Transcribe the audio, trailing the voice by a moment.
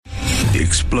The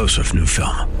explosive new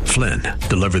film, Flynn,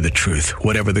 deliver the truth,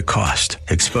 whatever the cost,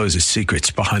 exposes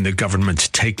secrets behind the government's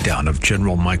takedown of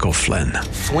General Michael Flynn.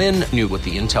 Flynn knew what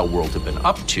the intel world had been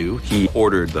up to. He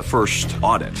ordered the first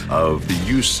audit of the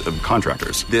use of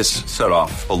contractors. This set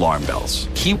off alarm bells.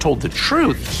 He told the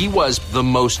truth. He was the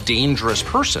most dangerous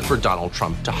person for Donald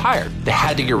Trump to hire. They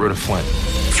had to get rid of Flynn.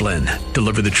 Flynn,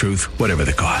 deliver the truth, whatever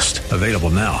the cost. Available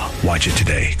now. Watch it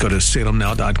today. Go to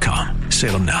salemnow.com.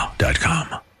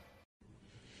 salemnow.com.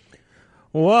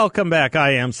 Welcome back.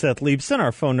 I am Seth Leibson.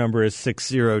 Our phone number is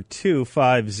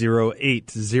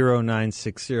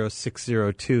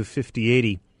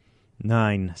 602-508-0960,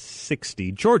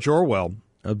 602-5080-960. George Orwell,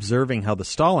 observing how the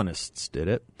Stalinists did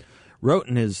it, wrote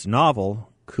in his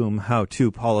novel, Cum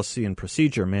How-To Policy and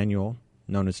Procedure Manual,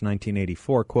 known as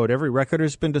 1984, quote, "Every record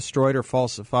has been destroyed or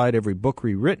falsified, every book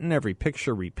rewritten, every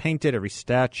picture repainted, every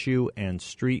statue and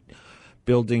street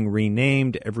building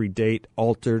renamed, every date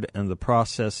altered, and the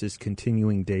process is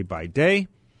continuing day by day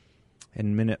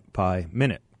and minute by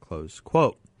minute," close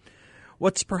quote.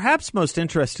 What's perhaps most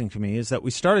interesting to me is that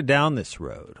we started down this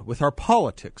road with our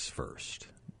politics first,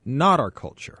 not our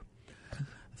culture.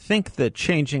 Think the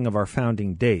changing of our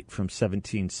founding date from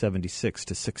 1776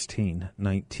 to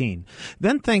 1619.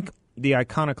 Then think the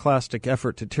iconoclastic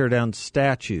effort to tear down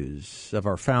statues of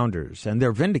our founders and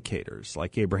their vindicators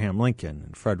like Abraham Lincoln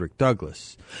and Frederick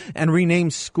Douglass, and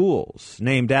rename schools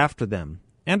named after them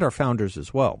and our founders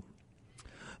as well.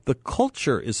 The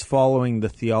culture is following the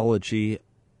theology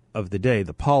of the day,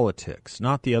 the politics,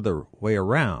 not the other way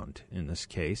around in this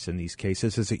case, in these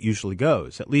cases, as it usually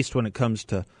goes, at least when it comes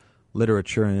to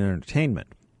literature and entertainment.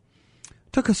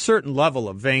 It took a certain level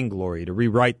of vainglory to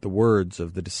rewrite the words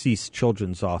of the deceased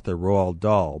children's author Roald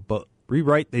Dahl, but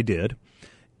rewrite they did,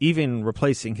 even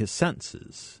replacing his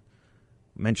sentences,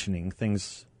 mentioning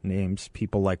things, names,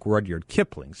 people like Rudyard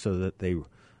Kipling, so that they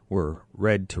were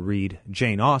read to read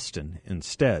Jane Austen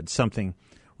instead, something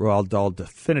Roald Dahl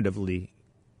definitively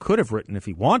could have written if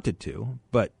he wanted to,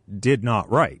 but did not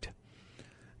write.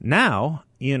 Now,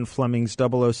 Ian Fleming's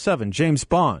 007, James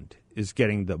Bond, is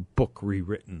getting the book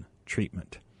rewritten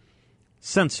treatment.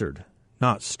 Censored,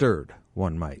 not stirred,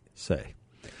 one might say.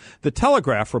 The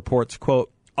Telegraph reports,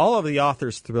 quote, "All of the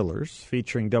author's thrillers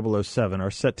featuring 007 are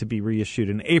set to be reissued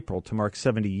in April to mark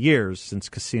 70 years since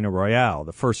Casino Royale,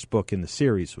 the first book in the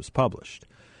series, was published.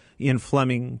 Ian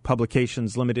Fleming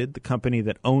Publications Limited, the company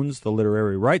that owns the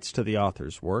literary rights to the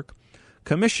author's work,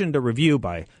 commissioned a review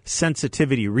by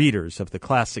sensitivity readers of the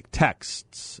classic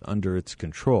texts under its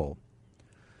control.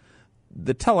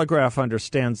 The Telegraph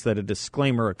understands that a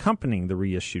disclaimer accompanying the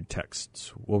reissued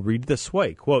texts will read this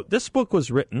way, quote, "This book was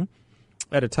written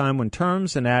at a time when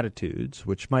terms and attitudes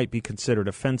which might be considered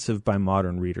offensive by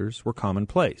modern readers were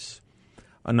commonplace.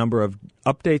 A number of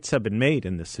updates have been made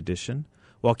in this edition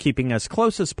while keeping as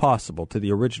close as possible to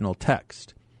the original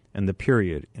text and the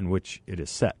period in which it is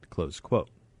set," close quote.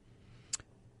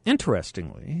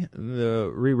 Interestingly,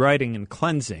 the rewriting and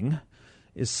cleansing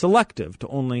is selective to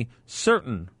only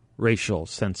certain racial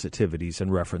sensitivities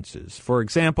and references. For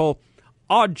example,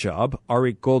 Oddjob,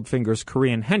 Arik Goldfinger's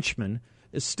Korean henchman,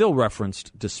 is still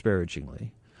referenced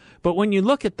disparagingly. But when you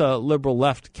look at the liberal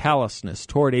left callousness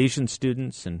toward Asian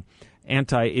students and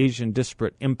anti-Asian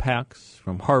disparate impacts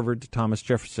from Harvard to Thomas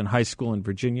Jefferson High School in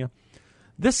Virginia,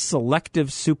 this selective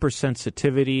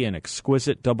supersensitivity and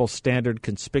exquisite double-standard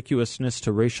conspicuousness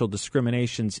to racial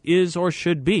discriminations is or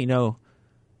should be no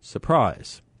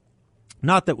surprise.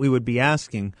 Not that we would be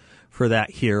asking for that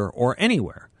here or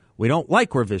anywhere. We don't like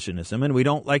revisionism and we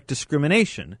don't like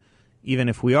discrimination, even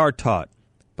if we are taught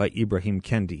by Ibrahim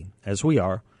Kendi, as we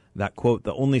are, that, quote,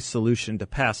 "the only solution to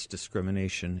past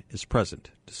discrimination is present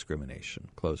discrimination,"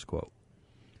 close quote.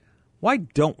 Why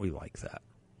don't we like that?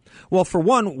 Well, for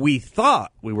one, we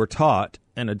thought we were taught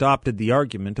and adopted the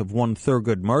argument of one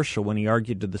Thurgood Marshall when he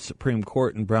argued to the Supreme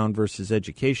Court in Brown versus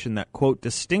Education that, quote,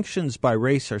 "distinctions by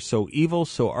race are so evil,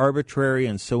 so arbitrary,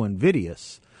 and so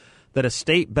invidious that a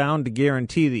state bound to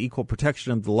guarantee the equal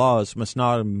protection of the laws must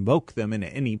not invoke them in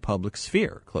any public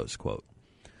sphere," close quote.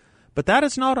 But that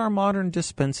is not our modern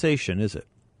dispensation, is it?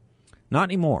 Not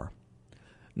anymore.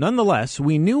 Nonetheless,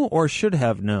 we knew or should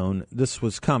have known this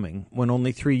was coming when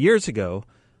only 3 years ago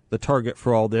the target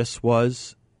for all this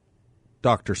was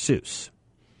Dr. Seuss.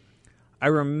 I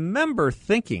remember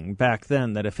thinking back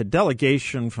then that if a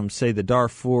delegation from, say, the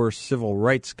Darfur Civil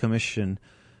Rights Commission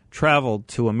traveled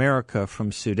to America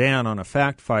from Sudan on a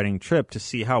fact-finding trip to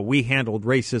see how we handled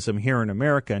racism here in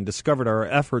America and discovered our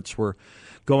efforts were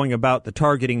going about the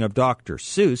targeting of Dr.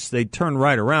 Seuss, they'd turn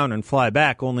right around and fly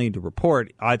back only to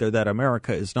report either that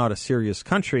America is not a serious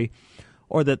country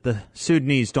or that the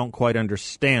Sudanese don't quite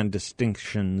understand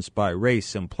distinctions by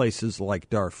race in places like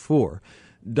Darfur,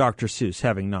 Dr. Seuss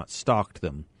having not stalked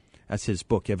them, as his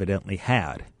book evidently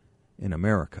had in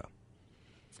America.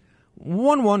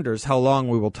 One wonders how long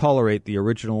we will tolerate the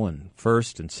original and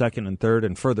first and second and third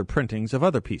and further printings of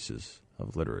other pieces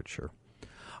of literature.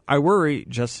 I worry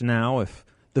just now if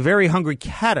the very hungry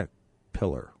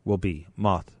caterpillar will be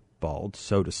mothballed,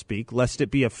 so to speak, lest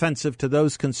it be offensive to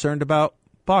those concerned about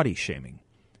body shaming.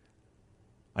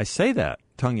 I say that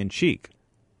tongue-in-cheek.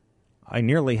 I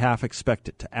nearly half expect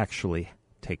it to actually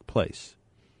take place.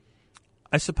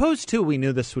 I suppose, too, we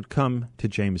knew this would come to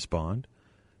James Bond,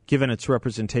 given its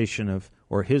representation of,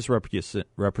 or his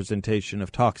representation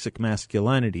of toxic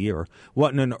masculinity, or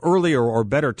what in an earlier or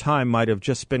better time might have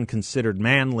just been considered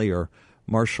manly or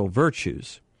martial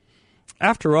virtues.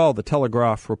 After all, the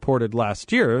Telegraph reported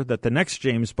last year that the next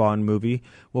James Bond movie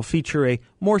will feature a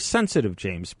more sensitive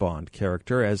James Bond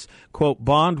character as, quote,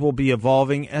 Bond will be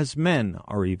evolving as men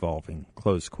are evolving,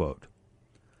 close quote.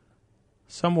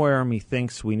 Somewhere,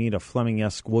 methinks, we need a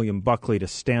Fleming-esque William Buckley to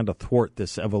stand athwart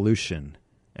this evolution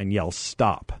and yell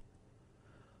stop.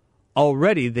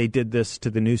 Already they did this to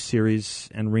the new series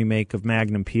and remake of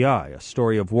Magnum P.I., a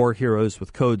story of war heroes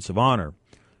with codes of honor,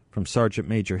 from Sergeant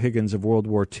Major Higgins of World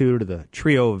War II to the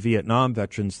trio of Vietnam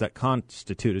veterans that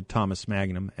constituted Thomas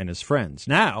Magnum and his friends.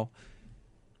 Now,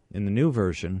 in the new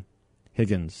version,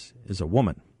 Higgins is a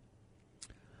woman.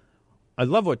 I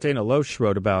love what Dana Loesch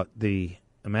wrote about the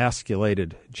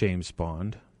emasculated James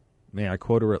Bond. May I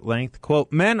quote her at length? Quote,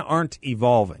 men aren't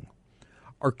evolving.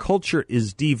 Our culture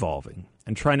is devolving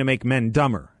and trying to make men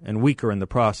dumber and weaker in the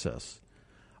process.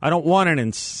 I don't want an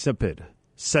insipid,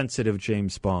 sensitive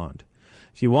James Bond.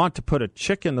 If you want to put a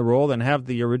chick in the role, then have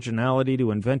the originality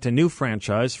to invent a new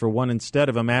franchise for one instead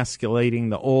of emasculating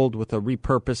the old with a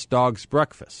repurposed dog's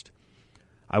breakfast.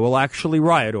 I will actually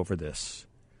riot over this.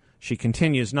 She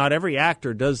continues, not every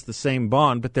actor does the same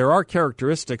Bond, but there are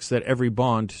characteristics that every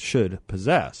Bond should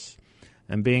possess.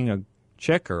 And being a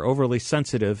chick or overly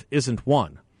sensitive isn't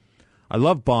one. I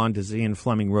love Bond, as Ian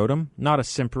Fleming wrote him, not a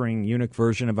simpering eunuch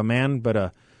version of a man, but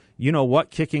a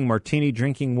you-know-what-kicking,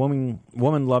 martini-drinking,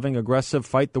 woman-loving, aggressive,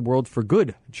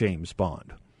 fight-the-world-for-good James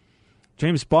Bond.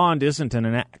 James Bond isn't an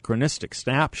anachronistic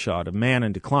snapshot of man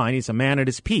in decline. He's a man at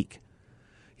his peak.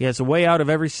 He has a way out of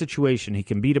every situation. He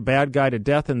can beat a bad guy to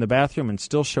death in the bathroom and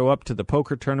still show up to the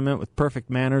poker tournament with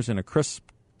perfect manners and a crisp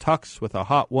tux with a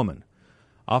hot woman,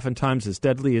 oftentimes as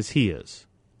deadly as he is,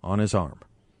 on his arm.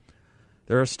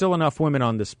 There are still enough women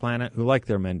on this planet who like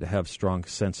their men to have strong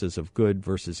senses of good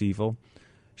versus evil,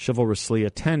 chivalrously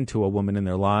attend to a woman in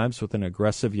their lives with an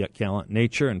aggressive yet gallant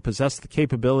nature, and possess the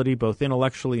capability both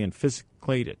intellectually and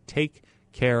physically to take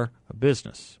care of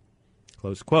business.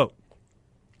 Close quote.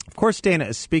 Of course, Dana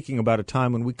is speaking about a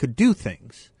time when we could do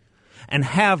things and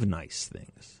have nice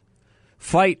things,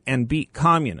 fight and beat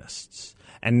communists,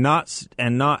 and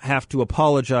not have to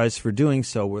apologize for doing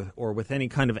so or with any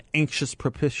kind of anxious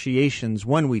propitiations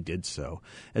when we did so,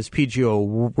 as P.G.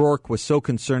 O'Rourke was so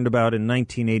concerned about in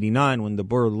 1989 when the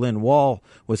Berlin Wall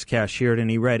was cashiered and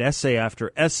he read essay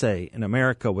after essay in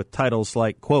America with titles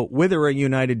like, quote, Whither a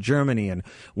United Germany and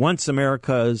Once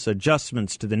America's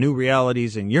Adjustments to the New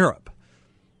Realities in Europe.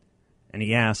 And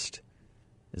he asked,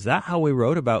 is that how we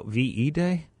wrote about V.E.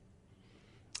 Day?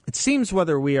 It seems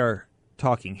whether we are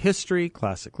talking history,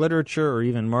 classic literature, or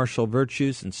even martial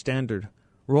virtues and standard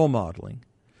role modeling,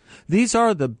 these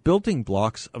are the building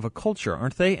blocks of a culture,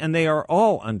 aren't they? And they are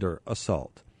all under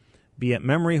assault, be it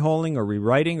memory holding or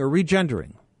rewriting or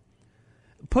regendering.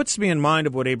 It puts me in mind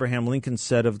of what Abraham Lincoln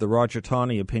said of the Roger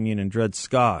Taney opinion in Dred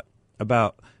Scott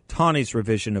about Taney's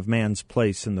revision of man's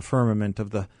place in the firmament of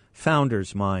the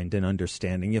founder's mind and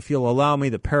understanding. If you'll allow me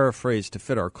the paraphrase to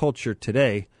fit our culture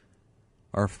today,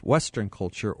 our Western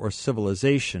culture or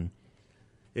civilization,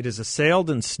 it is assailed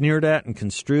and sneered at and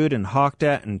construed and hawked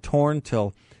at and torn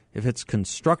till, if its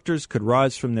constructors could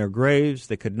rise from their graves,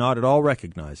 they could not at all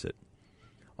recognize it.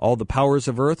 All the powers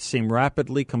of earth seem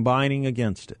rapidly combining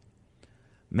against it.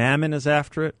 Mammon is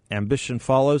after it, ambition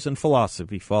follows, and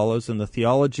philosophy follows, and the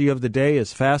theology of the day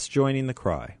is fast joining the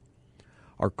cry.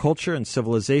 Our culture and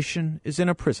civilization is in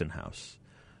a prison house.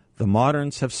 The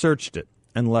moderns have searched it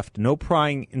and left no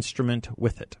prying instrument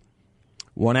with it.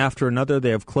 One after another they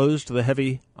have closed the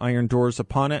heavy iron doors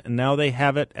upon it, and now they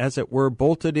have it, as it were,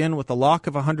 bolted in with the lock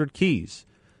of 100 keys,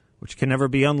 which can never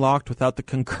be unlocked without the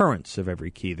concurrence of every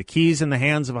key. The keys in the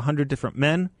hands of 100 different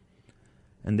men,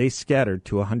 and they scattered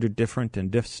to 100 different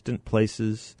and distant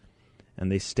places,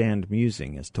 and they stand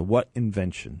musing as to what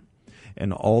invention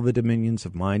in all the dominions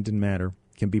of mind and matter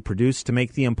can be produced to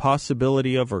make the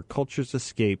impossibility of our culture's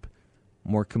escape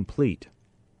more complete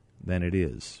than it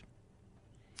is.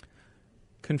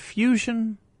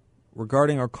 Confusion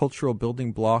regarding our cultural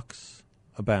building blocks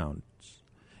abounds,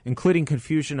 including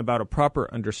confusion about a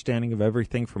proper understanding of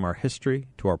everything from our history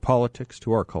to our politics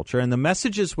to our culture, and the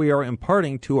messages we are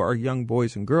imparting to our young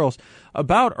boys and girls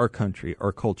about our country,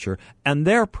 our culture, and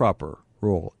their proper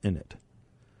role in it.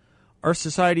 Our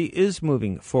society is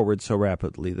moving forward so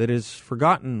rapidly that it has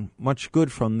forgotten much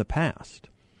good from the past.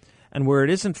 And where it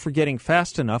isn't forgetting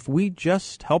fast enough, we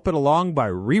just help it along by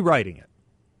rewriting it.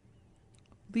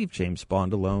 Leave James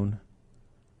Bond alone.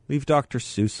 Leave Dr.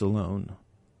 Seuss alone.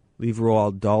 Leave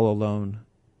Roald Dahl alone.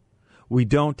 We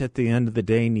don't, at the end of the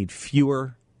day, need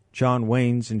fewer John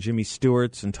Waynes and Jimmy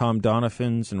Stewarts and Tom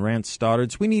Donofans and Rance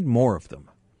Stoddards. We need more of them.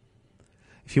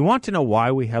 If you want to know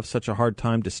why we have such a hard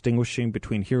time distinguishing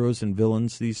between heroes and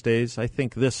villains these days, I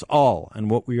think this all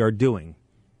and what we are doing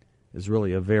is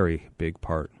really a very big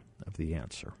part of the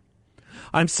answer.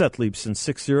 I'm Seth Leibson,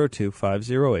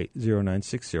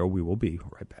 602-508-0960. We will be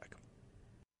right back.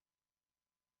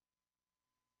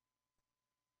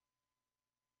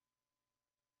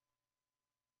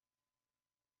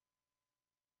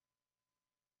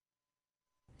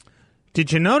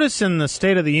 Did you notice in the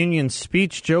State of the Union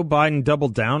speech, Joe Biden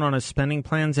doubled down on his spending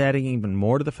plans, adding even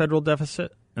more to the federal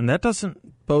deficit? And that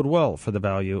doesn't bode well for the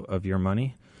value of your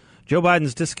money. Joe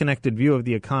Biden's disconnected view of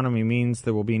the economy means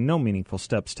there will be no meaningful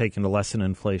steps taken to lessen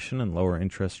inflation and lower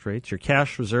interest rates. Your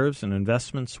cash reserves and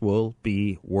investments will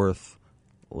be worth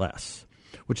less,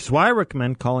 which is why I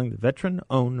recommend calling the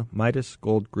veteran-owned Midas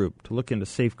Gold Group to look into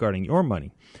safeguarding your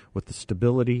money with the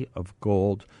stability of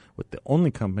gold, with the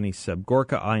only company Seb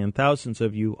Gorka, I, and thousands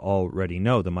of you already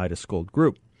know, the Midas Gold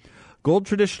Group. Gold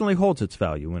traditionally holds its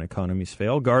value when economies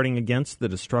fail, guarding against the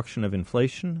destruction of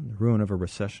inflation and the ruin of a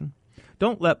recession.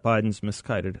 Don't let Biden's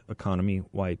misguided economy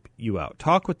wipe you out.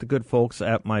 Talk with the good folks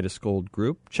at Midas Gold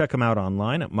Group. Check them out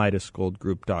online at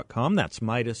MidasGoldGroup.com. That's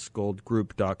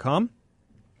MidasGoldGroup.com.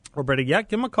 Or better yet,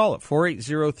 give them a call at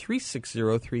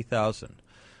 480-360-3000.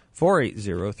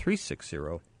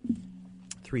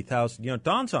 480-360-3000. You know, it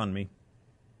dawns on me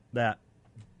that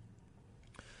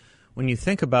when you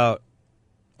think about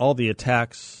all the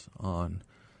attacks on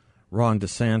Ron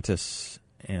DeSantis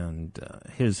and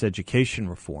his education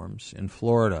reforms in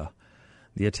Florida,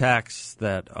 the attacks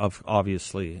that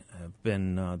obviously have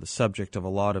been the subject of a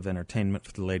lot of entertainment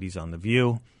for the ladies on The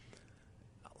View,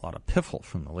 a lot of piffle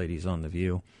from the ladies on The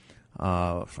View,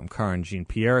 from Karine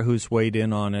Jean-Pierre, who's weighed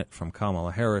in on it, from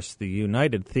Kamala Harris. The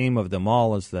united theme of them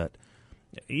all is that,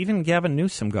 even Gavin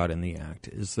Newsom got in the act,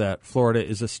 is that Florida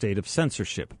is a state of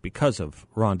censorship because of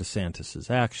Ron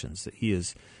DeSantis' actions, that he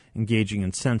is engaging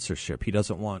in censorship. He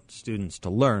doesn't want students to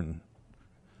learn.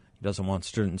 He doesn't want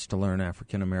students to learn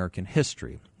African-American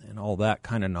history and all that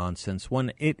kind of nonsense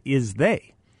when it is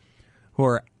they who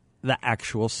are the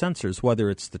actual censors, whether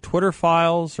it's the Twitter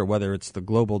files or whether it's the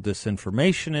Global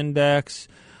Disinformation Index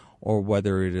or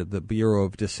whether it's the Bureau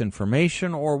of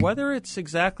Disinformation or whether it's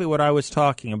exactly what I was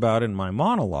talking about in my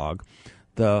monologue,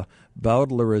 the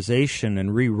Bowdlerization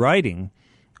and rewriting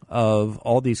of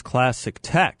all these classic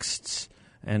texts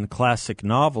and classic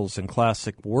novels and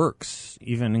classic works,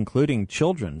 even including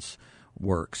children's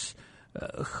works.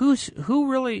 Who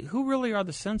really are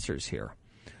the censors here?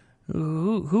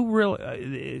 Who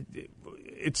really?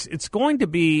 It's going to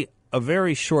be a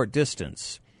very short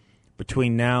distance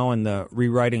between now and the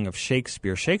rewriting of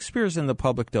Shakespeare. Shakespeare's in the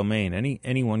public domain.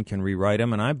 Anyone can rewrite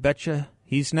him, and I bet you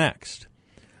he's next.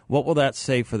 What will that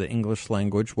say for the English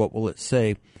language? What will it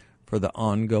say for the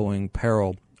ongoing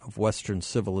peril of Western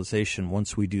civilization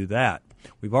once we do that?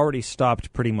 We've already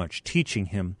stopped pretty much teaching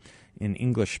him in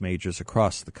English majors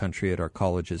across the country at our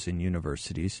colleges and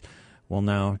universities. We'll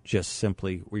now just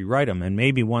simply rewrite him. And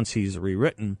maybe once he's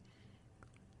rewritten,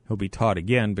 he'll be taught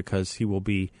again because he will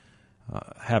be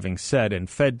having said and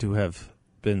fed to have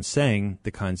been saying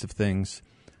the kinds of things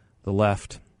the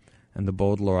left and the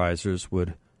Bowdlerizers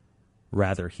would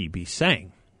rather he be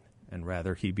saying and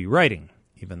rather he be writing,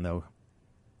 even though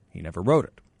he never wrote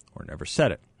it or never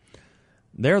said it.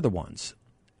 They're the ones.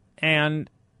 And,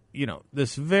 you know,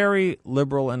 this very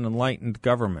liberal and enlightened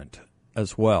government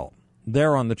as well,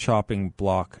 they're on the chopping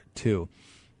block too.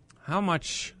 How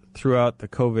much throughout the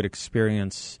COVID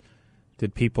experience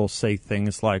did people say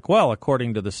things like, well,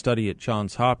 according to the study at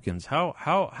Johns Hopkins,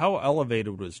 how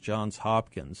elevated was Johns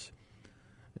Hopkins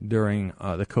during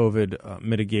the COVID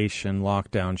mitigation,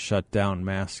 lockdown, shutdown,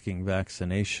 masking,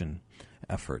 vaccination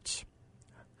efforts?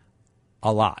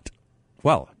 A lot.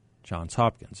 Well, Johns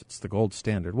Hopkins, it's the gold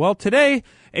standard. Well, today,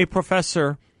 a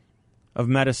professor of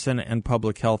medicine and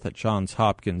public health at Johns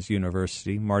Hopkins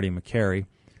University, Marty Makary,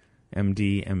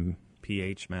 MD,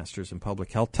 MPH, Masters in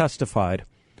Public Health, testified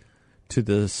to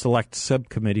the Select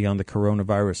Subcommittee on the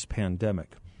Coronavirus Pandemic.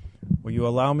 Will you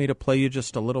allow me to play you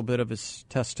just a little bit of his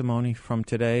testimony from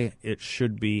today? It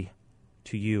should be,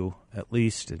 to you at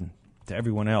least, and to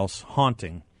everyone else,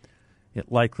 haunting.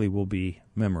 It likely will be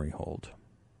memory hold.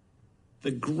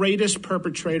 The greatest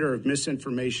perpetrator of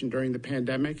misinformation during the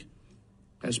pandemic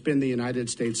has been the United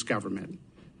States government.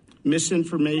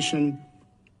 Misinformation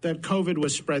that COVID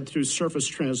was spread through surface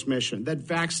transmission, that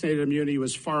vaccinated immunity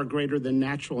was far greater than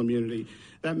natural immunity,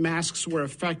 that masks were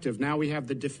effective. Now we have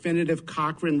the definitive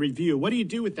Cochrane review. What do you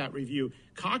do with that review?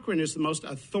 Cochrane is the most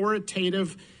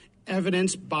authoritative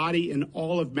evidence body in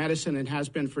all of medicine and has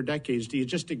been for decades. Do you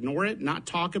just ignore it, not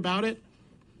talk about it?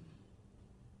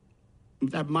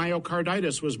 That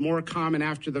myocarditis was more common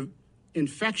after the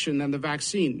infection than the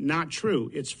vaccine. Not true.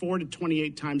 It's 4 to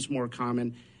 28 times more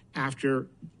common after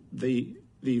the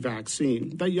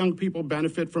vaccine. That young people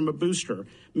benefit from a booster.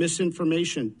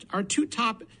 Misinformation. Our two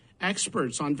top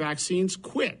experts on vaccines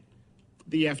quit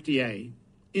the FDA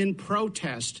in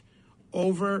protest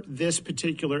over this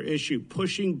particular issue,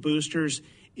 pushing boosters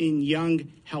in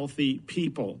young, healthy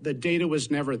people. The data was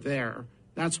never there.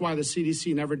 That's why the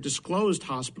CDC never disclosed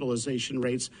hospitalization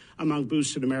rates among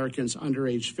boosted Americans under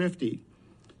age 50.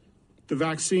 The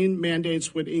vaccine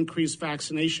mandates would increase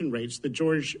vaccination rates. The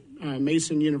George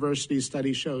Mason University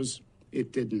study shows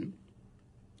it didn't.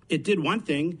 It did one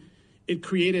thing. It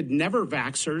created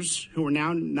never-vaxxers who are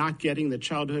now not getting the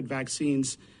childhood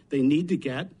vaccines they need to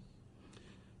get.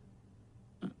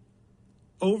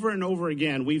 Over and over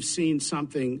again, we've seen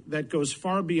something that goes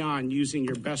far beyond using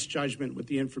your best judgment with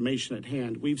the information at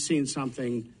hand. We've seen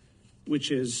something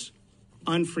which is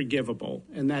unforgivable,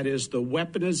 and that is the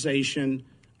weaponization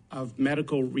of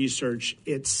medical research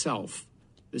itself.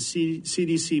 The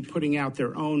CDC putting out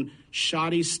their own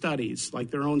shoddy studies, like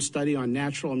their own study on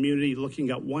natural immunity, looking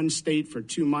at one state for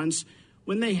 2 months,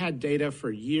 when they had data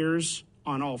for years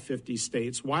on all 50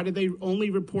 states. Why did they only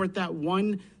report that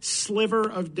one sliver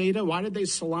of data? Why did they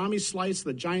salami slice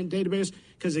the giant database?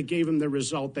 Because it gave them the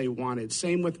result they wanted.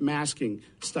 Same with masking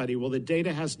study. Well, the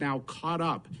data has now caught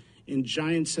up in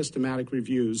giant systematic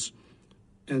reviews,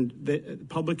 and the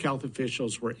public health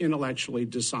officials were intellectually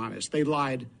dishonest. They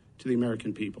lied to the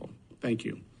American people. Thank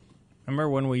you. Remember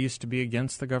when we used to be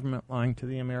against the government lying to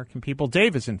the American people?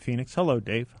 Dave is in Phoenix. Hello,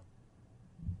 Dave.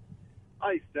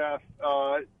 Hi, Steph.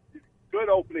 Good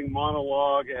opening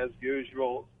monologue, as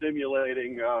usual,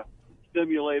 stimulating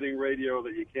radio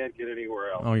that you can't get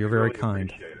anywhere else. Oh, you're very really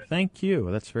kind. Thank you.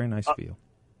 That's very nice of you.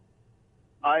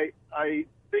 I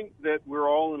think that we're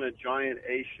all in a giant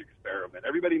Aish experiment.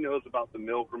 Everybody knows about the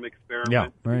Milgram experiment. Yeah,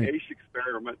 right. The Aish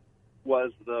experiment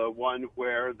was the one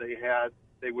where they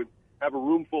would have a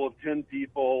room full of 10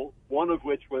 people, one of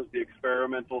which was the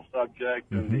experimental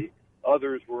subject, and the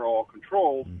others were all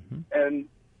controls, and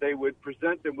they would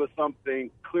present them with something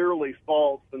clearly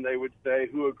false, and they would say,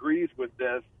 who agrees with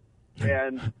this?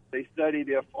 And they studied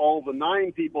if all the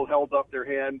 9 people held up their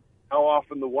hand, how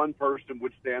often the one person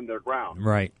would stand their ground.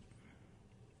 Right.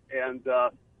 And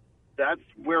that's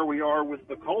where we are with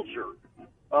the culture.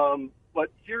 But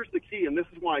here's the key, and this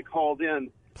is why I called in.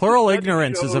 Plural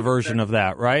ignorance is a version of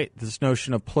that, right? This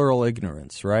notion of plural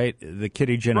ignorance, right? The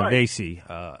Kitty Genovese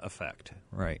effect,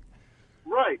 right?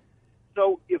 Right.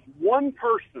 So if one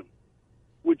person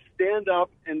would stand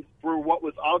up and for what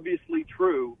was obviously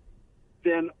true,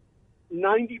 then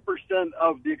 90%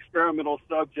 of the experimental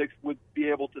subjects would be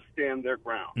able to stand their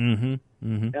ground.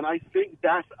 And I think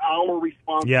that's our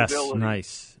responsibility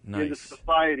in the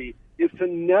society, is to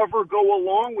never go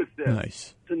along with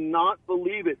this, to not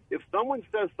believe it. If someone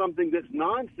says something that's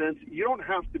nonsense, you don't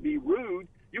have to be rude.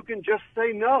 You can just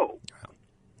say no.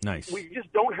 We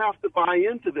just don't have to buy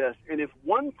into this. And if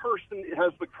one person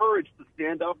has the courage to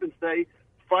stand up and say,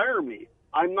 fire me,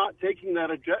 I'm not taking that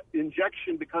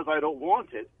injection because I don't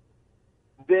want it,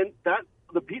 then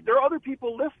there are other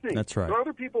people listening. That's right. There are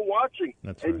other people watching.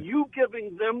 That's and right. you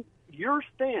giving them your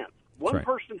stance, one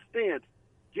person's stance,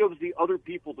 gives the other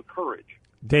people the courage.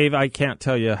 Dave, I can't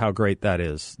tell you how great that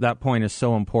is. That point is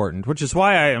so important, which is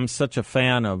why I am such a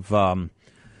fan of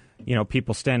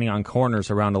people standing on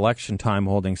corners around election time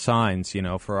holding signs,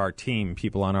 for our team,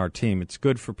 people on our team. It's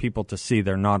good for people to see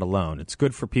they're not alone. It's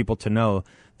good for people to know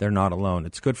they're not alone.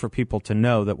 It's good for people to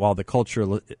know that while the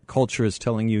culture is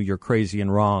telling you you're crazy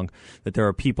and wrong, that there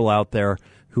are people out there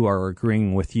who are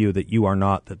agreeing with you that you are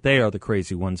not, that they are the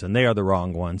crazy ones and they are the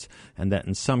wrong ones, and that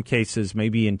in some cases,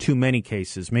 maybe in too many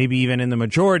cases, maybe even in the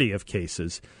majority of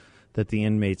cases, that the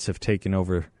inmates have taken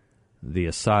over the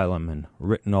asylum and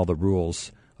written all the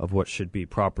rules of what should be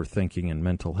proper thinking and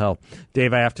mental health.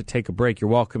 Dave, I have to take a break. You're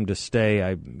welcome to stay.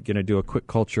 I'm going to do a quick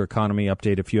culture economy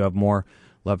update. If you have more,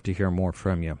 Love to hear more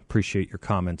from you. Appreciate your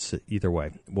comments either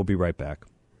way. We'll be right back.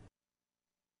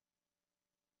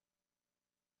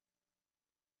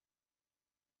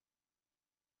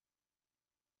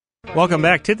 Welcome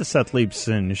back to the Seth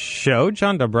Leibsohn Show.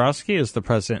 John Dombrowski is the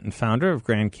president and founder of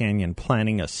Grand Canyon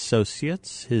Planning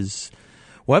Associates. His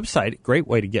website, great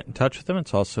way to get in touch with him.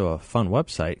 It's also a fun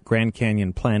website,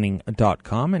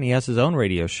 grandcanyonplanning.com, and he has his own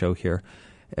radio show here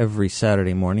every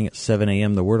Saturday morning at 7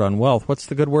 a.m., The Word on Wealth. What's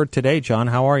the good word today, John?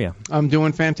 How are you? I'm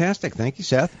doing fantastic. Thank you,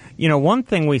 Seth. You know, one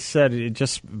thing we said,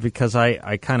 just because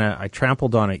I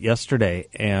trampled on it yesterday,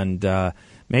 and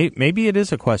maybe it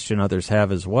is a question others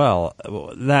have as well.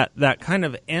 That kind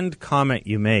of end comment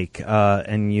you make,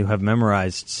 and you have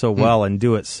memorized so well and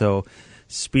do it so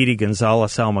Speedy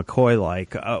Gonzales Al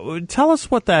McCoy-like. Tell us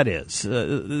what that is.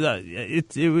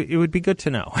 It would be good to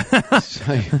know.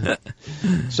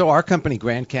 So our company,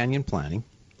 Grand Canyon Planning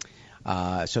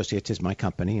Associates, is my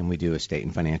company, and we do estate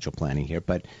and financial planning here.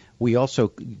 But we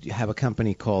also have a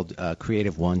company called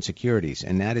Creative One Securities,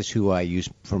 and that is who I use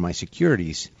for my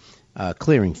securities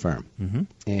clearing firm. Mm-hmm.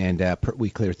 And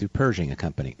we clear through Pershing, a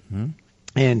company. Mm-hmm.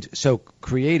 And so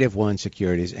Creative One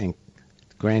Securities and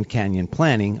Grand Canyon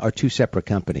Planning are two separate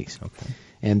companies. Okay.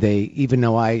 And they, even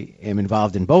though I am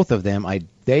involved in both of them,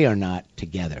 they are not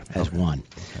together as one.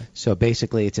 Okay. So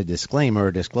basically it's a disclaimer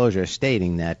or disclosure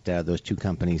stating that those two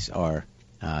companies are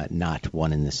not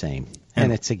one and the same.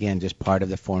 And it's, again, just part of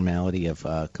the formality of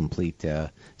complete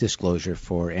disclosure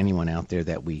for anyone out there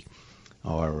that we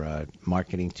are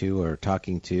marketing to or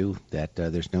talking to, that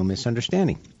there's no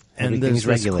misunderstanding. And there's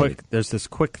this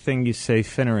quick thing you say,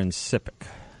 FINRA and SIPC.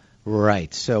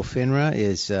 Right. So FINRA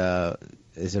is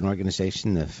an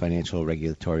organization, the financial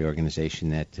regulatory organization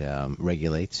that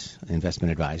regulates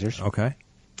investment advisors. Okay.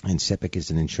 And SIPC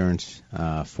is an insurance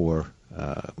for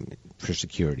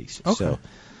securities. Okay. So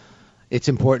it's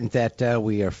important that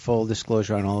we are full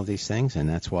disclosure on all of these things, and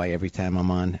that's why every time I'm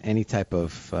on any type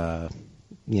of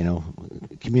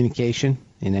communication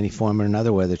in any form or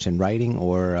another, whether it's in writing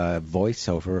or voice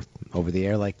over the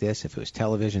air like this, if it was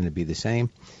television, it'd be the same.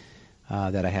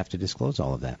 That I have to disclose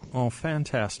all of that. Oh,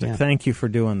 fantastic. Yeah. Thank you for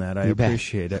doing that. I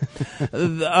appreciate it.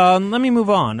 Let me move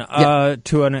on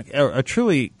to a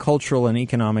truly cultural and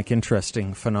economic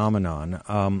interesting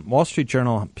phenomenon. Wall Street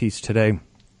Journal piece today,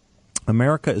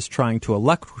 America is trying to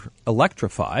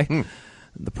electrify.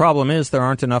 The problem is there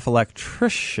aren't enough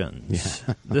electricians.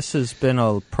 Yeah. This has been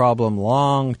a problem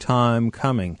long time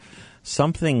coming.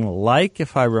 Something like,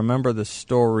 if I remember the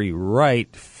story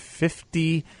right,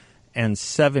 50 and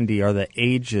 70 are the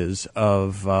ages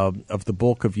of the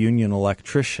bulk of union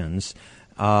electricians,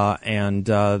 and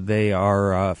they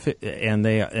are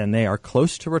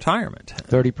close to retirement.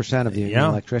 30% of the union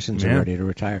electricians are ready to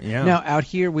retire. Yeah. Now, out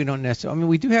here, we don't necessarily. I mean,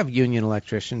 we do have union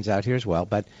electricians out here as well,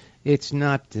 but it's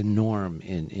not the norm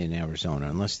in Arizona,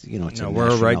 unless it's a we're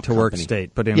a right-to-work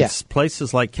state. But in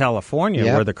places like California,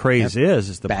 where the craze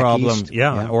is the back problem. East.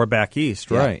 Or back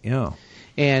east, right? Yeah.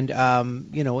 And,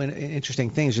 interesting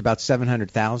things, about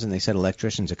 700,000, they said,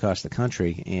 electricians across the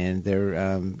country, and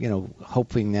they're,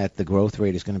 hoping that the growth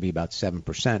rate is going to be about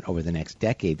 7% over the next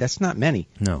decade. That's not many.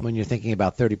 No. When you're thinking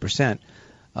about 30%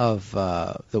 of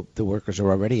the workers are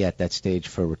already at that stage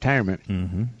for retirement.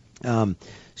 Mm-hmm.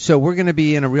 So we're going to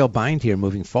be in a real bind here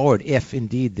moving forward if,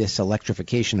 indeed, this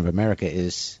electrification of America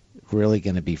is really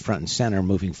going to be front and center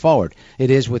moving forward. It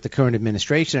is with the current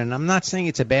administration, and I'm not saying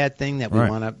it's a bad thing that we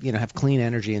want to have clean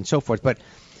energy and so forth, but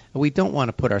we don't want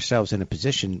to put ourselves in a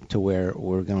position to where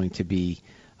we're going to be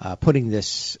putting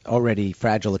this already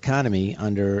fragile economy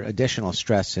under additional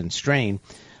stress and strain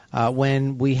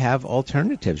when we have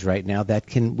alternatives right now that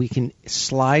we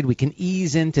can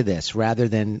ease into this rather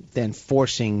than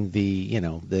forcing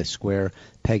the square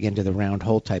peg into the round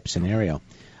hole type scenario.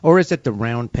 Or is it the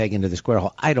round peg into the square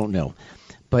hole? I don't know.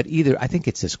 But I think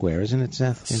it's the square, isn't it,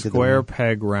 Seth? Square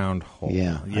peg, round hole.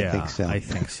 Yeah, I think so. I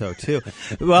think so too.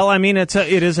 Well, I mean, it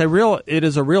is a real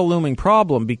looming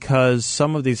problem because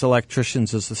some of these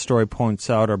electricians, as the story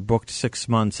points out, are booked 6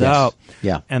 months out.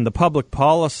 Yeah. And the public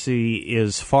policy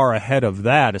is far ahead of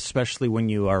that, especially when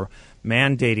you are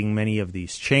mandating many of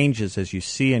these changes, as you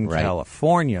see in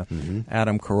California. Mm-hmm.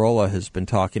 Adam Carolla has been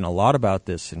talking a lot about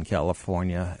this in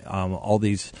California, all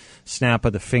these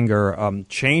snap-of-the-finger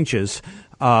changes.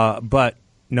 But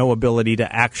no ability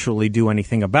to actually do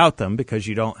anything about them because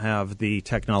you don't have the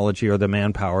technology or the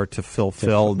manpower to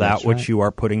fulfill that which you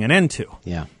are putting an end to.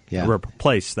 Yeah.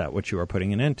 Replace that which you are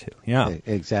putting an end to. Yeah.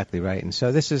 Exactly right. And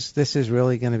so this is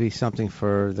really going to be something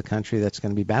for the country that's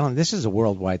going to be battling. This is a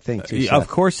worldwide thing, too. Of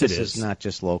course it is. This is not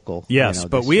just local. Yes,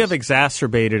 but we have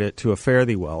exacerbated it to a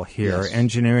fairly well here. Yes.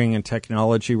 Engineering and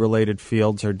technology-related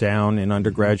fields are down in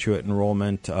undergraduate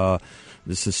enrollment.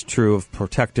 This is true of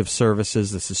protective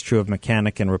services. This is true of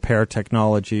mechanic and repair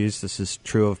technologies. This is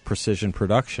true of precision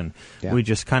production. Yeah. We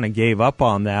just kind of gave up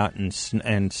on that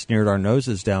and sneered our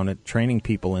noses down at training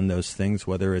people in those things,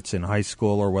 whether it's in high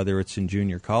school or whether it's in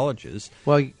junior colleges.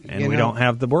 Well, and we don't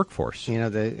have the workforce,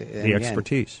 the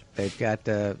expertise. They've got,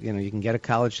 you can get a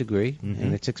college degree,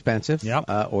 and it's expensive,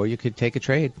 or you could take a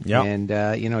trade. Yep. And,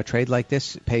 a trade like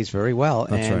this pays very well.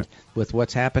 That's and right. With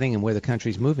what's happening and where the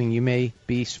country's moving, you may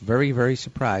be very, very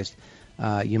surprised.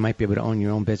 You might be able to own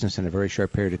your own business in a very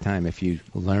short period of time if you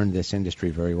learn this industry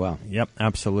very well. Yep,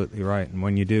 absolutely right. And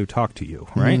when you do, talk to you,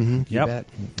 right? Mm-hmm, you bet.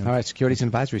 All right, securities and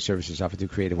advisory services offered through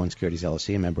Creative One Securities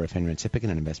LLC, a member of Henry &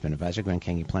 Sippigan, an investment advisor, Grand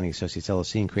Canyon Planning Associates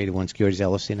LLC, and Creative One Securities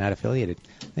LLC, not affiliated.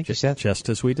 Thank you, Seth. Just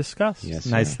as we discussed. Yes,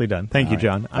 nicely done. Thank you,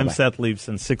 John. Bye-bye. I'm Seth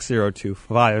Leibson,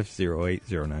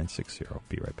 602-508-0960.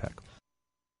 Be right back.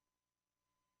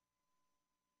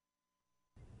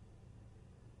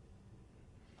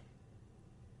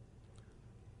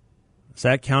 Does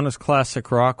that count as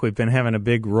classic rock? We've been having a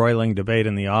big roiling debate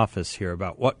in the office here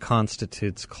about what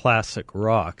constitutes classic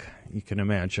rock. You can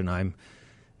imagine I'm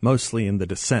mostly in the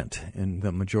dissent in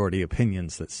the majority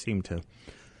opinions that seem to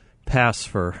pass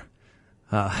for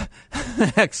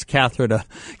ex-cathedra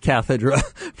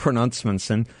pronouncements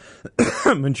and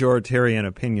majoritarian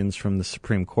opinions from the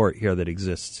Supreme Court here that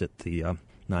exists at the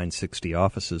 960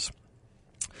 offices.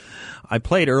 I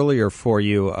played earlier for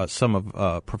you some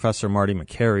of Professor Marty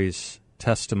Makari's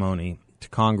testimony to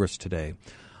Congress today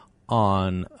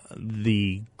on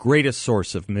the greatest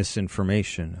source of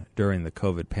misinformation during the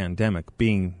COVID pandemic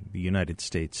being the United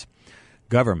States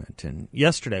government. And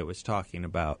yesterday I was talking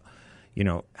about,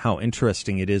 how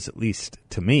interesting it is, at least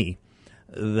to me,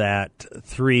 that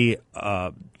three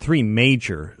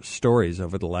major stories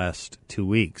over the last 2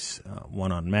 weeks,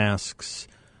 one on masks,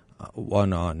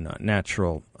 one on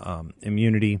natural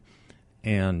immunity,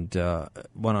 and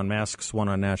one on masks, one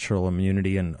on natural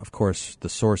immunity, and of course the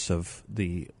source of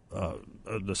the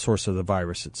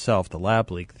virus itself, the lab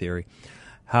leak theory.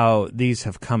 How these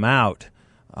have come out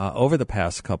over the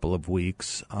past couple of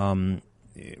weeks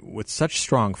with such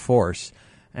strong force,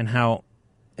 and how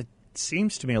it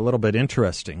seems to me a little bit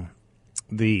interesting,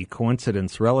 the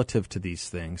coincidence relative to these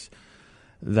things,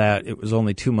 that it was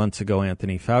only 2 months ago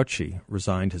Anthony Fauci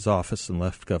resigned his office and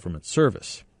left government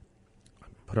service.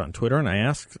 Put on Twitter, and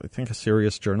I think a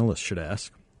serious journalist should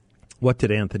ask, what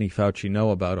did Anthony Fauci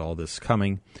know about all this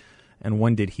coming, and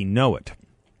when did he know it?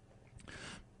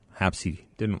 Perhaps he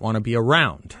didn't want to be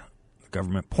around the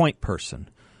government point person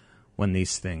when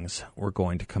these things were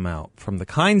going to come out from the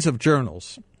kinds of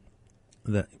journals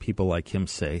that people like him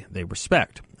say they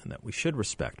respect and that we should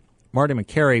respect. Marty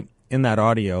Makary, in that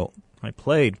audio I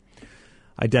played,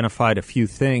 identified a few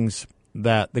things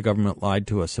that the government lied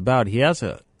to us about. He has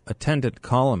a attendant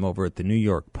column over at the New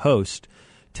York Post,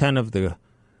 10 of the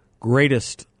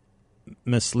greatest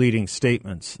misleading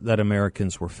statements that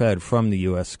Americans were fed from the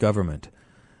U.S. government.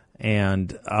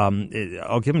 And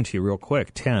I'll give them to you real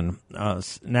quick. 10,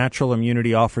 natural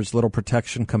immunity offers little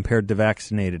protection compared to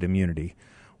vaccinated immunity.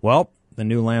 Well, the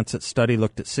new Lancet study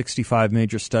looked at 65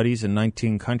 major studies in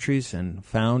 19 countries and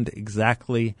found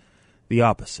exactly the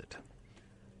opposite.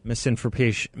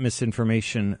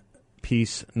 Misinformation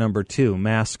piece number 2,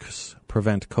 masks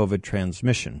prevent COVID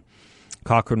transmission.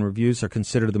 Cochrane reviews are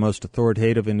considered the most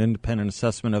authoritative and independent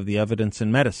assessment of the evidence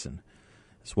in medicine.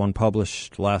 As one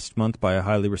published last month by a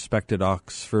highly respected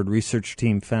Oxford research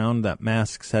team found that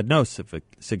masks had no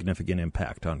significant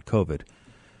impact on COVID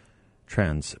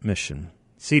transmission.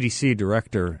 CDC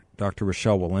Director Dr.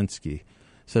 Rochelle Walensky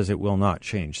says it will not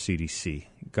change CDC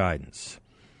guidance.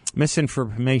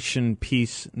 Misinformation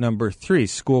piece number 3,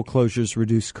 school closures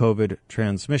reduce COVID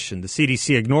transmission. The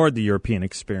CDC ignored the European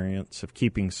experience of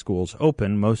keeping schools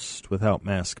open, most without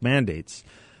mask mandates,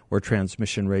 where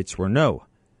transmission rates were no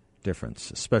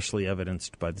difference, especially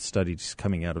evidenced by the studies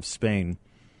coming out of Spain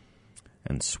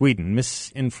and Sweden.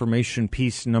 Misinformation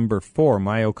piece number 4,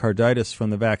 myocarditis from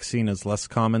the vaccine is less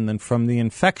common than from the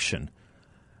infection.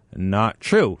 Not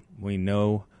true. We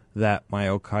know that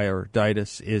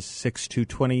myocarditis is 6 to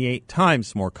 28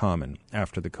 times more common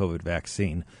after the COVID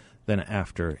vaccine than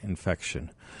after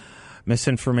infection.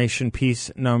 Misinformation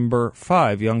piece number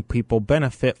 5, young people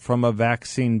benefit from a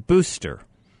vaccine booster.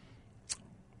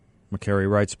 McCary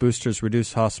writes, boosters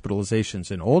reduced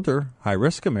hospitalizations in older,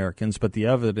 high-risk Americans, but the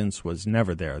evidence was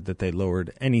never there that they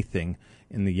lowered anything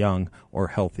in the young or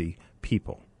healthy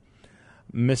people.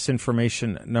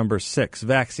 Misinformation number 6,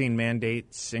 vaccine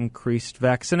mandates increased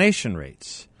vaccination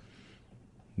rates.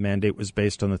 Mandate was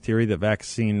based on the theory that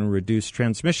vaccine reduced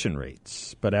transmission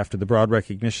rates. But after the broad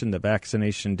recognition that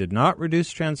vaccination did not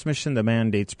reduce transmission, the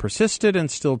mandates persisted and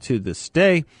still to this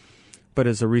day. But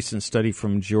as a recent study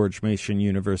from George Mason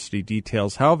University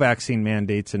details how vaccine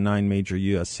mandates in 9 major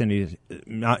U.S.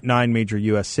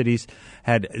 cities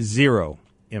had zero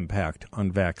impact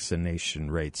on vaccination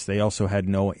rates. They also had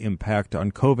no impact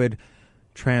on COVID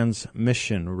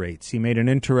transmission rates. He made an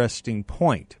interesting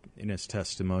point in his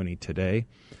testimony today.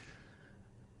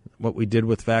 What we did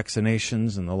with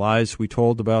vaccinations and the lies we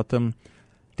told about them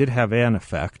did have an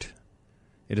effect.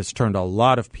 It has turned a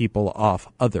lot of people off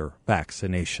other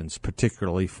vaccinations,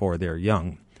 particularly for their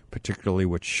young, particularly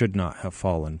which should not have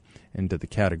fallen into the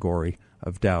category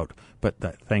of doubt. But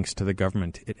that, thanks to the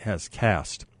government, it has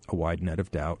cast a wide net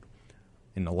of doubt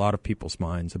in a lot of people's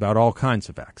minds about all kinds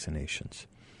of vaccinations.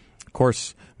 Of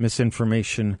course,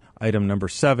 misinformation item number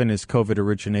 7 is COVID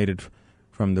originated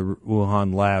from the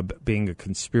Wuhan lab being a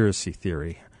conspiracy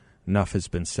theory. Enough has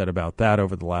been said about that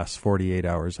over the last 48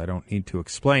 hours. I don't need to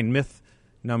explain. Myth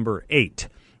number 8.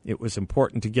 It was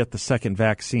important to get the second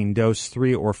vaccine dose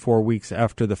 3 or 4 weeks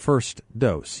after the first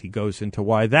dose. He goes into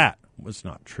why that was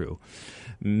not true.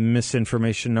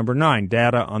 Misinformation number 9.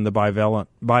 Data on the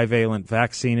bivalent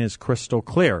vaccine is crystal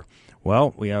clear.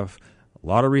 Well, we have a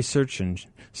lot of research and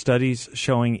studies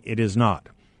showing it is not.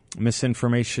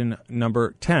 Misinformation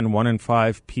number 10. 1 in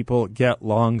 5 people get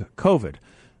long COVID.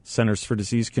 Centers for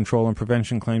Disease Control and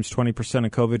Prevention claims 20%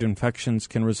 of COVID infections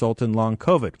can result in long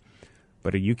COVID.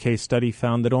 But a UK study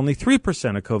found that only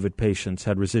 3% of COVID patients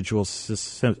had residual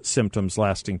symptoms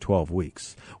lasting 12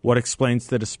 weeks. What explains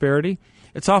the disparity?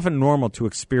 It's often normal to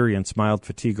experience mild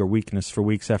fatigue or weakness for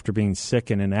weeks after being sick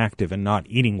and inactive and not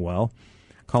eating well.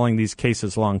 Calling these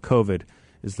cases long COVID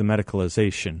is the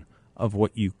medicalization of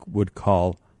what you would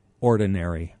call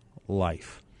ordinary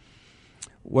life.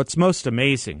 What's most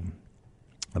amazing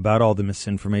about all the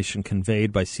misinformation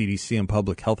conveyed by CDC and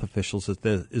public health officials is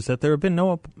that there have been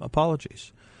no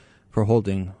apologies for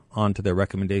holding on to their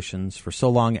recommendations for so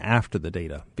long after the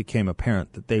data became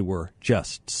apparent that they were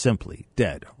just simply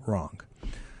dead wrong.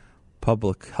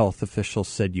 Public health officials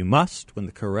said you must, when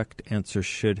the correct answer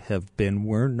should have been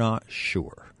we're not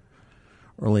sure.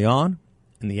 Early on,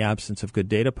 in the absence of good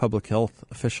data, public health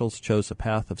officials chose a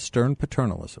path of stern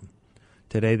paternalism.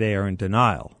 Today they are in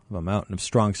denial of a mountain of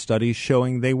strong studies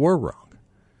showing they were wrong.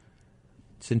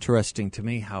 It's interesting to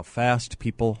me how fast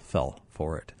people fell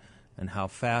for it, and how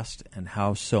fast and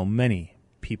how so many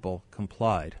people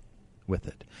complied with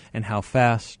it, and how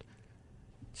fast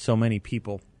so many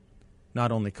people not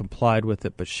only complied with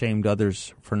it but shamed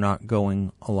others for not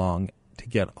going along to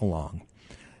get along.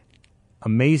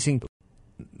 Amazing.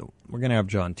 We're going to have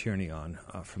John Tierney on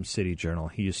from City Journal.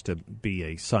 He used to be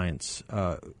a science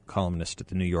columnist at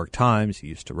the New York Times. He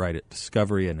used to write at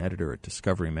Discovery, an editor at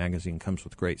Discovery Magazine, comes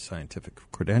with great scientific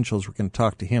credentials. We're going to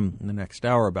talk to him in the next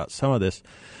hour about some of this.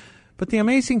 But the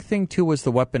amazing thing, too, was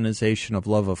the weaponization of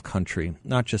love of country,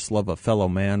 not just love of fellow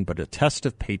man, but a test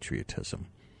of patriotism.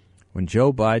 When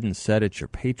Joe Biden said it's your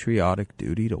patriotic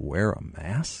duty to wear a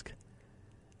mask,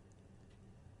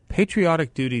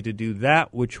 patriotic duty to do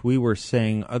that which we were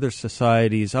saying other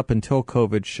societies up until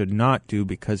COVID should not do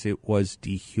because it was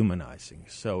dehumanizing.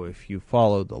 So if you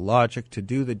follow the logic to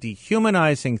do the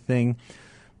dehumanizing thing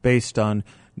based on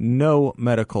no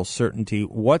medical certainty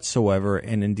whatsoever,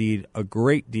 and indeed a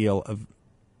great deal of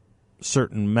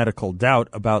certain medical doubt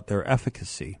about their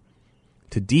efficacy,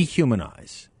 to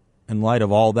dehumanize in light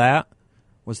of all that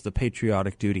was the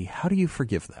patriotic duty. How do you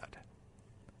forgive that?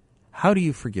 How do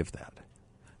you forgive that?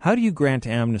 How do you grant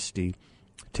amnesty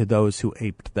to those who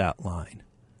aped that line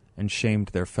and shamed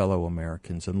their fellow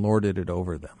Americans and lorded it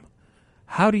over them?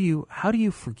 How do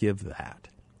you forgive that?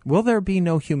 Will there be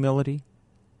no humility?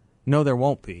 No, there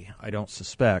won't be, I don't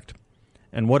suspect.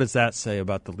 And what does that say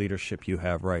about the leadership you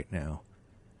have right now?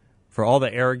 For all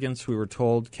the arrogance we were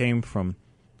told came from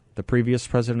the previous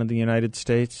president of the United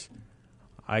States,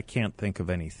 I can't think of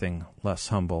anything less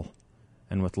humble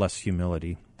and with less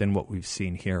humility than what we've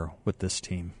seen here with this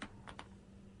team.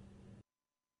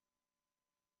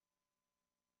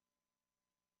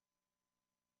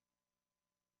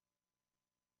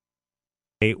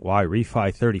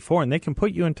 Refi 34, and they can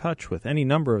put you in touch with any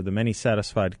number of the many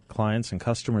satisfied clients and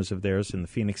customers of theirs in the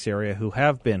Phoenix area who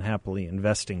have been happily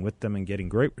investing with them and getting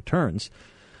great returns.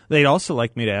 They'd also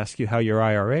like me to ask you how your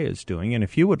IRA is doing, and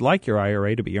if you would like your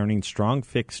IRA to be earning strong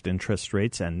fixed interest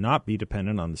rates and not be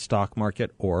dependent on the stock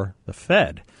market or the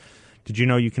Fed. Did you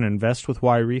know you can invest with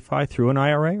YRefi through an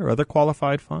IRA or other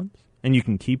qualified funds? And you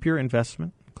can keep your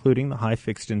investment, including the high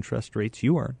fixed interest rates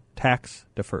you earn, tax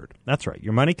deferred. That's right.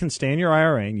 Your money can stay in your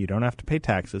IRA and you don't have to pay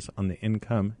taxes on the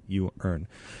income you earn.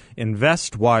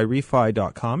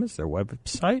 InvestYRefi.com is their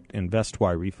website,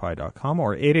 InvestYRefi.com,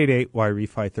 or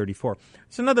 888-YRefi34.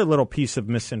 It's another little piece of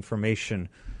misinformation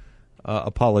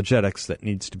apologetics that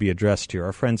needs to be addressed here.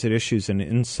 Our friends at Issues and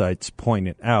Insights point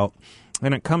it out,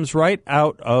 and it comes right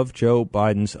out of Joe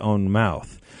Biden's own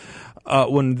mouth.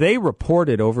 When they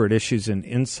reported over at Issues and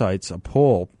Insights a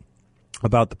poll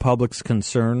about the public's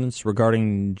concerns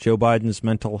regarding Joe Biden's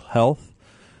mental health,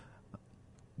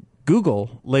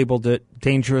 Google labeled it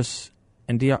dangerous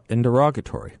and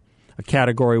derogatory, a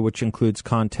category which includes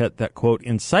content that, quote,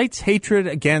 incites hatred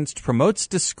against, promotes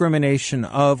discrimination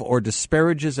of, or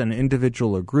disparages an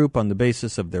individual or group on the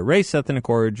basis of their race, ethnic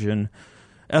origin,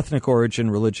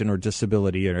 religion, or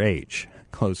disability or age,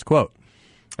 close quote.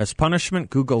 As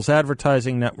punishment, Google's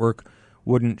advertising network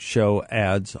wouldn't show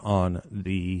ads on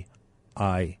the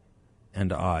I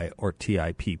or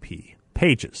TIPP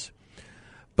pages.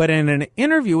 But in an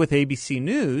interview with ABC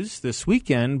News this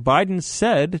weekend, Biden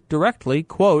said directly,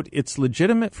 quote, it's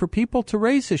legitimate for people to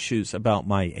raise issues about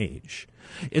my age.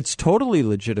 It's totally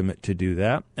legitimate to do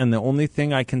that, and the only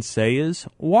thing I can say is,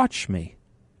 watch me,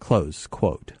 close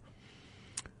quote.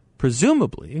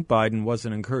 Presumably, Biden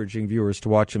wasn't encouraging viewers to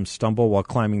watch him stumble while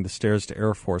climbing the stairs to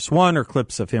Air Force One, or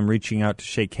clips of him reaching out to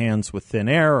shake hands with thin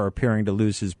air, or appearing to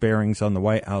lose his bearings on the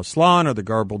White House lawn, or the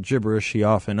garbled gibberish he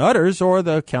often utters, or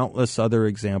the countless other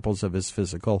examples of his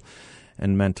physical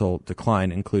and mental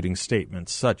decline, including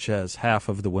statements such as half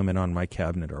of the women on my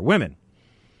cabinet are women.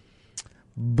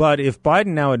 But if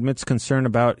Biden now admits concern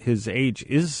about his age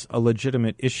is a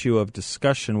legitimate issue of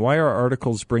discussion, why are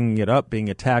articles bringing it up being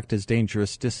attacked as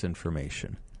dangerous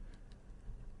disinformation?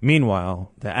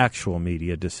 Meanwhile, the actual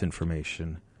media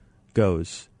disinformation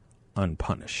goes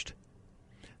unpunished.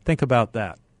 Think about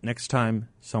that. Next time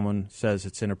someone says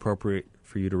it's inappropriate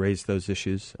for you to raise those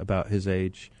issues about his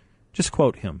age, just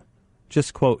quote him.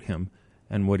 Just quote him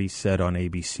and what he said on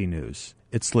ABC News.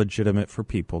 It's legitimate for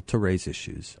people to raise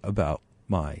issues about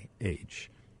my age.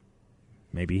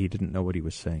 Maybe he didn't know what he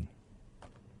was saying.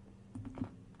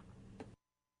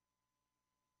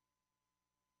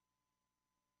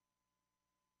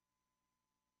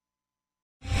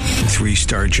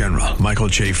 Three-star General Michael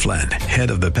J. Flynn,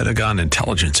 head of the Pentagon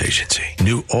Intelligence Agency,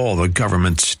 knew all the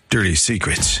government's dirty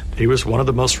secrets. He was one of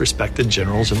the most respected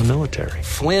generals in the military.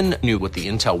 Flynn knew what the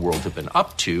intel world had been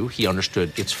up to. He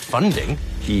understood its funding.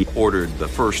 He ordered the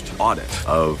first audit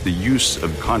of the use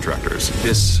of contractors.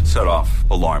 This set off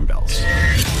alarm bells.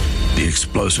 The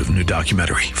explosive new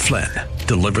documentary, Flynn,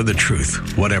 Deliver the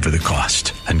Truth, Whatever the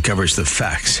Cost, uncovers the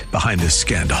facts behind this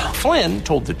scandal. Flynn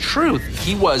told the truth.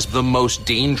 He was the most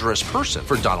dangerous person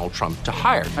for Donald Trump to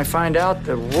hire. I find out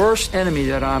the worst enemy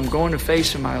that I'm going to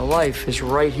face in my life is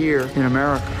right here in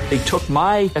America. They took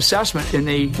my assessment and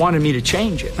they wanted me to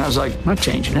change it. And I was like, I'm not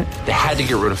changing it. They had to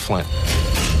get rid of Flynn.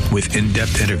 With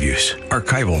in-depth interviews,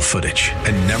 archival footage,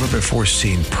 and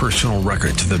never-before-seen personal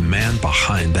records of the man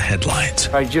behind the headlines.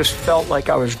 I just felt like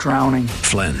I was drowning.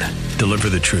 Flynn, Deliver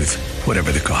the Truth,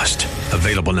 Whatever the Cost.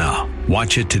 Available now.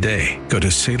 Watch it today. Go to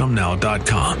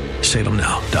salemnow.com.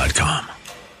 salemnow.com.